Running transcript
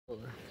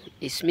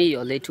It's me,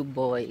 your little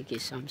boy, Ike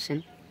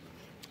Samson.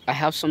 I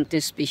have something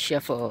special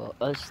for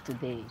us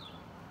today.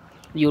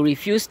 You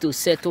refuse to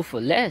settle for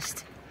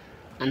less,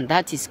 and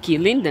that is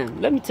killing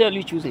them. Let me tell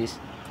you this.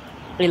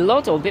 A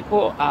lot of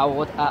people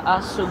are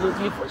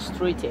absolutely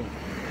frustrated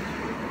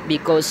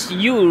because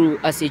you,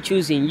 as a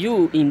choosing,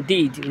 you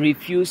indeed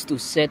refuse to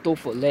settle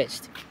for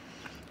less.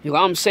 You know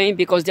what I'm saying?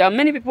 Because there are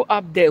many people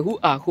up there who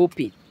are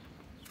hoping,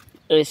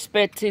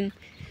 expecting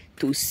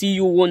to see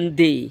you one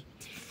day,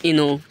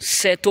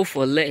 settle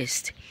for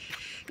less,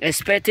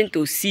 expecting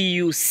to see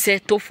you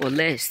settle for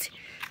less,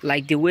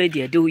 like the way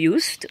they do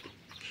used to,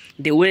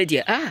 the way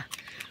they are.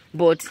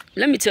 But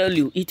let me tell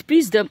you, it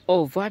pisses them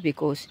off. Why?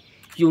 Because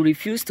you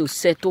refuse to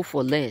settle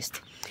for less.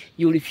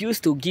 You refuse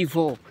to give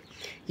up.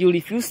 You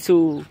refuse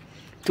to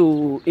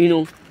go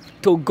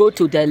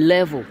to the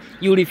level.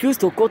 You refuse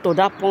to go to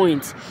that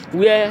point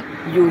where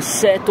you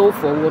settle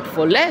for what?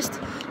 For less.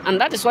 And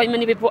that is why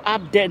many people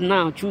up there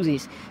now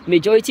chooses.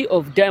 Majority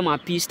of them are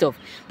pissed off.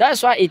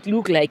 That's why it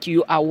looks like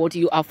you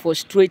are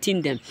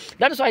frustrating them.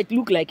 That is why it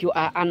looks like you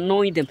are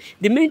annoying them.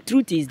 The main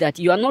truth is that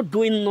you are not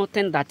doing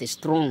nothing that is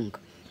strong.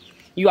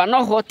 You are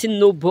not hurting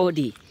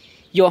nobody.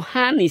 Your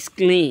hand is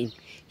clean.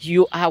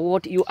 You are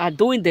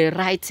doing the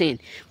right thing.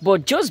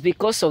 But just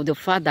because of the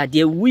fact that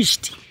they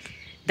wished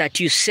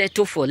that you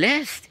settle for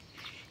less.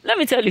 Let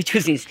me tell you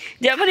two things.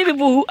 There are many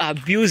people who are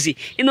busy.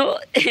 There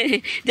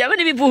are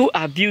many people who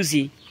are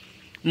busy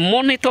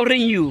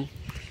monitoring you,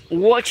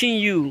 watching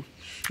you,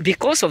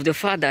 because of the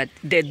fact that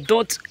they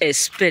don't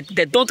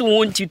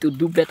want you to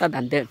do better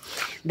than them.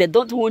 They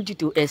don't want you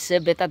to excel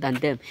better than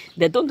them.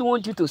 They don't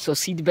want you to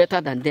succeed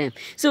better than them.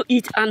 So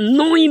it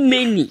annoys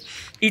many.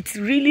 It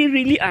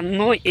really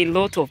annoys a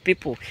lot of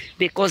people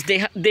because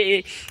the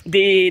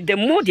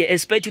more they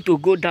expect you to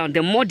go down,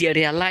 the more they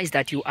realize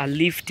that you are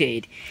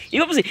lifted. You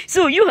know what I'm saying?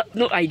 So you have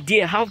no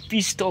idea how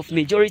pissed off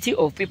majority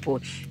of people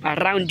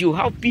around you,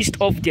 how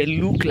pissed off they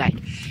look like,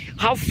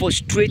 how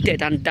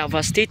frustrated and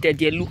devastated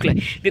they look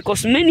like.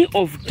 Because many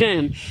of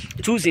them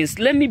choosing,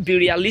 let me be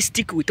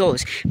realistic with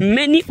us,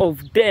 many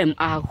of them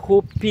are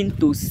hoping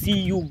to see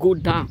you go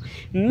down.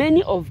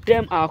 Many of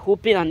them are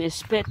hoping and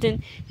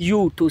expecting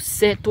you to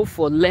settle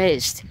for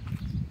less.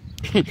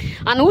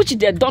 And which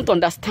they don't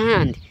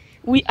understand.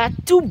 We are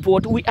too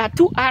bored, we are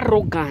too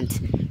arrogant.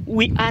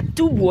 We are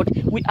too bored,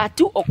 we are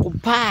too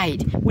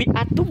occupied, we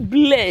are too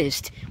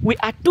blessed, we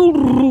are too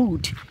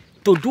rude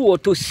to do or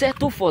to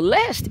settle for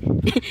less.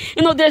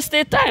 There's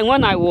a time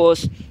when I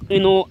was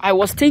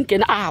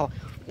thinking,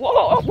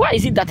 why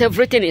is it that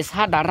everything is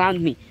hard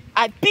around me?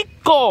 I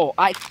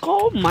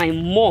called my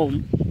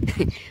mom.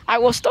 I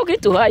was talking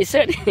to her. I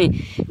said,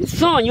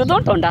 son, you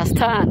don't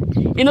understand.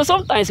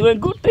 Sometimes when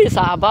good things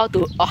are about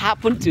to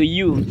happen to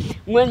you,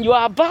 when you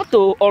are about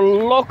to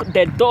unlock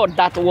the door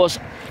that was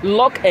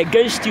locked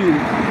against you,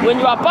 when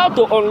you are about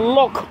to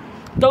unlock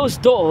those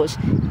doors,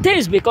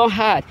 things become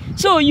hard.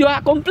 So you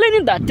are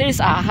complaining that things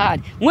are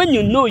hard when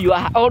you know you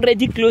are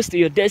already close to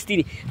your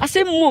destiny. I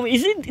said, Mom,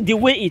 is it the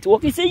way it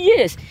works? He said,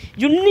 yes,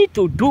 you need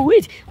to do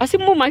it. I said,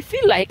 Mom, I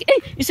feel like,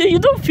 he said, you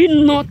don't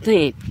feel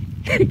nothing.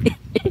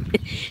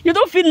 You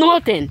don't feel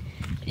nothing.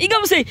 You know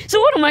what I'm saying? So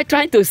what am I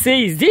trying to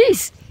say is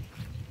this.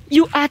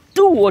 You are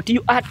too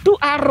You are too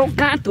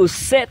arrogant to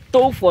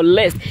settle for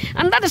less.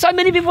 And that is why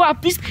many people are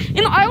pissed.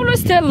 I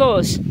always tell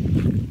us,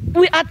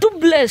 we are too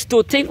blessed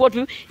to think what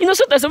we...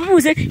 sometimes some people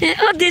say,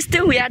 all this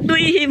thing we are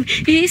doing him,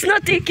 he's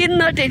not taking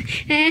nothing.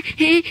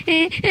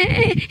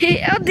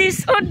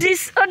 All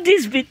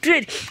this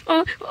betrayed.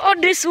 All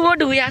this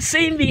word we are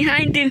saying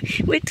behind him,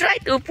 we try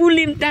to pull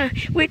him down.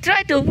 We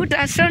try to put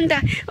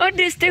asunder. All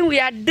this thing we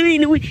are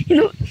doing, we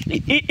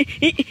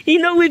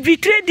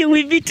betrayed him,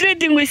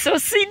 we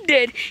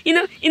succeeded.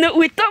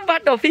 We talked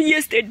about of him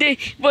yesterday,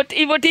 but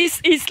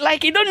it's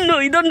like you don't know,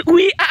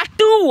 we are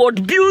too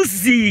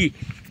busy.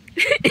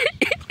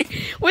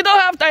 We don't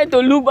have time to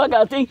look back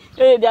and think,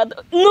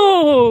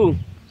 no.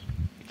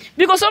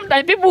 Because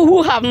sometimes people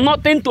who have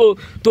nothing to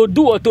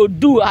do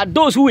are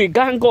those who will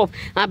gang up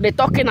and be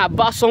talking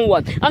about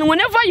someone. And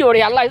whenever you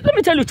realize, let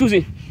me tell you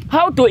two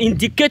how to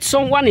indicate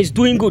someone is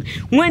doing good.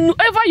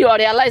 Whenever you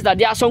realize that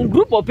there are some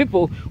group of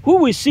people who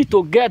will sit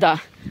together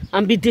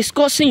and be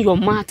discussing your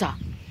matter,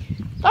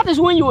 that is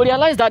when you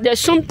realize that there's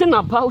something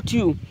about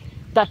you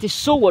that is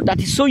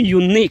so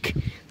unique,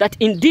 that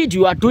indeed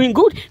you are doing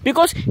good.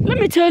 Because let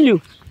me tell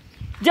you,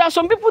 there are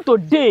some people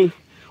today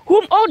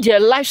whom all their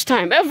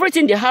lifetime,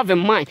 everything they have in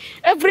mind,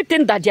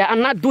 everything that they are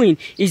not doing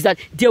is that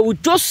they will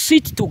just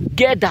sit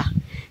together.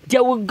 They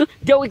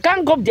will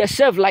gang up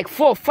themselves like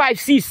 4, 5,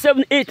 6,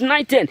 7, 8,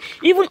 9, 10,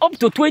 even up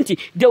to 20.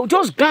 They will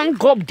just gang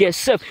up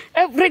themselves.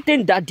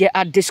 Everything that they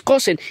are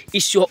discussing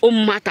is your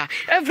own matter.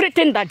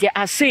 Everything that they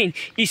are saying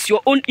is your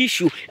own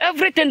issue.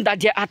 Everything that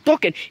they are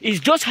talking is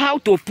just how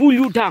to pull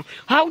you down,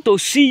 how to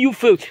see you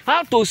fail,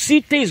 how to see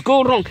things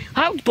go wrong,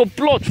 how to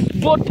plot.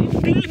 But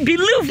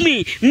believe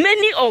me,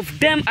 many of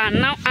them are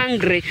now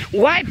angry.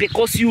 Why?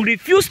 Because you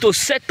refuse to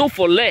settle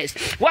for less.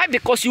 Why?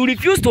 Because you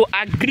refuse to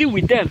agree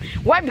with them.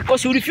 Why?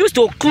 Because you refuse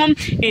to come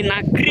in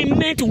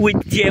agreement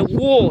with their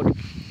word.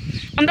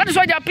 And that is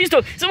why they are pissed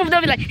off. Some of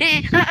them are like,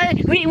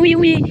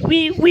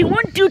 we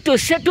want you to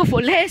settle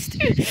for less.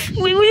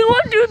 We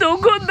want you to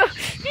go down.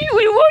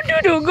 We want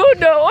you to go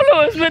down. All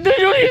our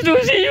expectation is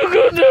to see you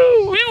go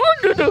down. We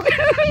want you to go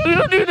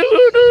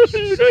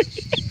down.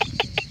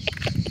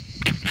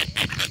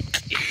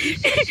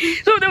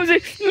 So they will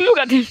say, look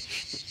at him.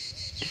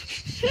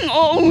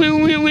 Oh,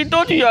 we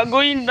thought you are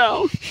going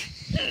down.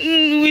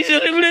 We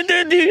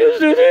celebrated you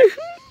yesterday.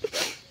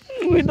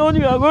 We thought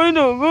you are going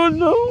to go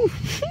down.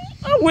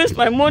 I waste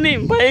my money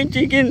in buying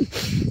chicken.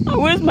 I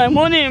waste my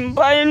money in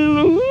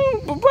buying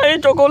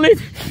chocolate.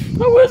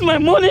 I waste my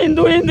money in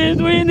doing this,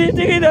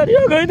 thinking that you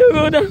are going to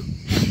go down.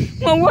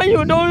 And why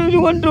you don't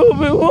want to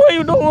fail? Why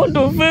you don't want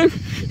to fail?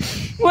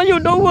 Why you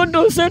don't want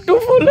to settle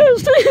for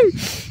less?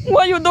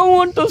 Why you don't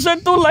want to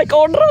settle like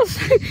others?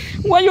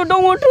 Why you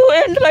don't want to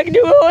end like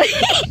the world?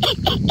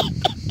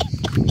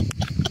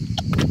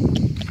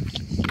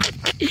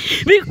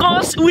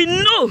 Because we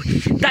know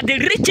that the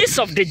riches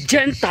of the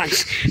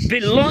Gentiles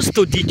belongs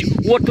to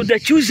the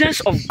children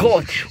of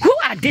God. Who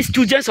are these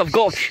children of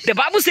God? The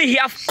Bible says He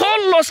have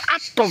called us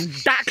out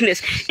of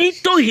darkness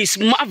into His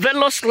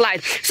marvelous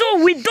light.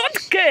 So we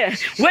don't care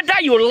whether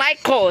you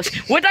like us,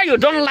 whether you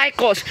don't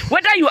like us,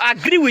 whether you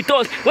agree with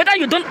us, whether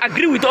you don't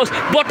agree with us.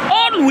 But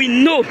all we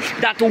know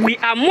that we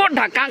are more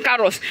than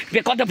conquerors,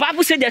 because the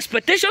Bible says the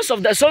expectations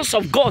of the sons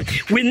of God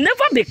will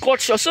never be cut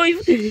short. So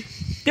if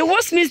the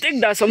worst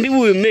mistake that some people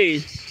will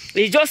make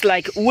is just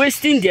like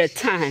wasting their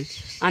time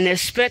and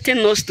expecting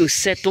us to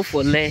settle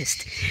for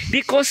less.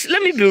 Because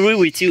let me be real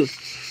with you,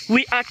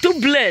 we are too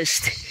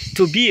blessed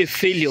to be a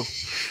failure.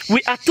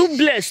 We are too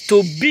blessed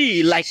to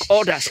be like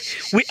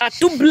others. We are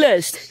too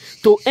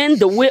blessed to end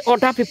the way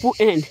other people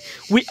end.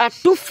 We are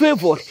too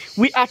favored.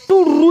 We are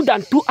too rude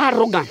and too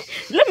arrogant.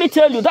 Let me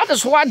tell you, that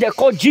is why they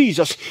call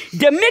Jesus.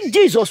 They make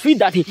Jesus feel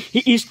that he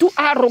is too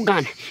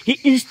arrogant. He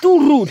is too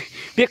rude,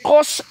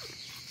 because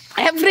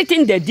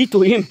everything they did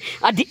to him,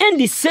 at the end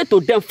he said to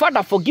them,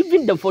 Father, forgive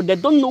them, for they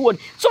don't know what.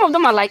 Some of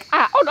them are like,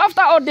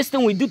 after all this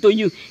thing we do to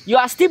you, you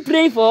are still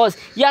praying for us.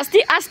 You are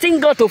still asking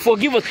God to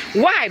forgive us.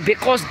 Why?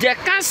 Because they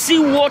can't see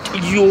what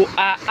you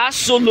are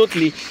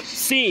absolutely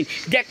seeing.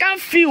 They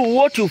can't feel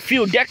what you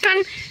feel. They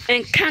can't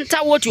encounter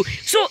what you.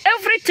 So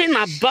everything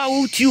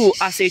about you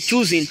as a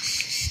choosing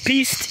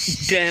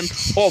pissed them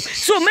off.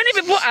 So many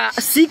people are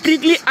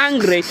secretly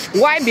angry.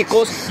 Why?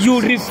 Because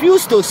you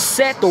refuse to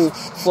settle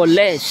for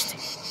less.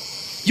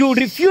 You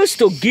refuse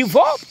to give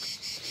up.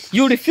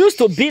 You refuse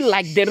to be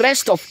like the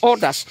rest of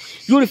others.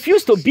 You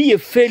refuse to be a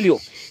failure.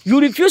 You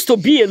refuse to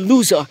be a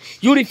loser.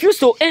 You refuse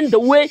to end the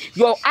way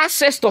your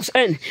ancestors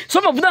end.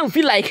 Some of them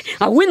feel like,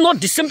 are we not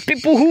the same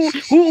people who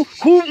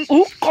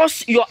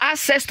caused your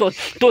ancestors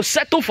to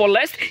settle for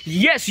less?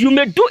 Yes, you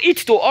may do it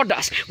to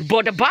others,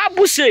 but the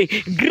Bible says,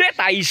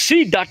 greater is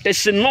He that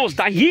is in us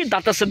than he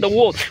that is in the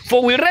world.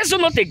 For we wrestle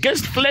not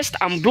against flesh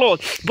and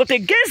blood, but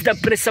against the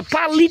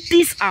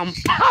principalities and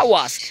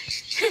powers.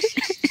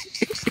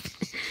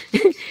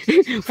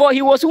 For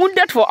He was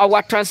wounded for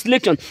our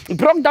translation,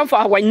 broke down for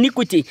our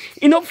iniquity.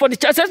 For the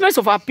chastisement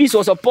of our peace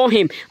was upon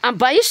Him, and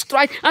by His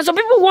stripes. And some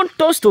people want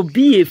us to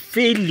be a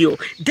failure,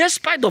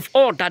 despite of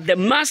all that the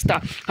Master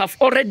have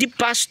already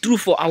passed through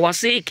for our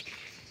sake.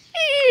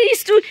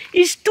 It's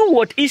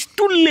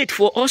too late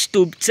for us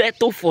to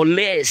settle for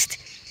less.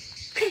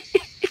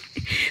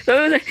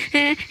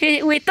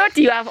 We thought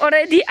you have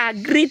already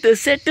agreed to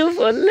settle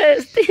for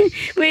less.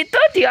 We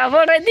thought you have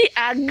already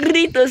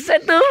agreed to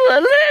settle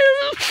for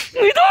less.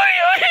 We thought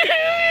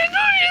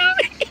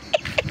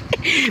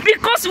you.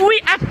 Because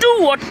we are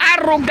too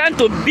arrogant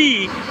to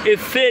be a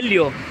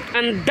failure.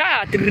 And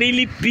that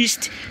really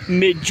pissed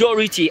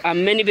majority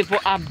and many people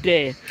up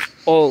there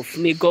off.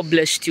 May God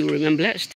bless you. Remain blessed.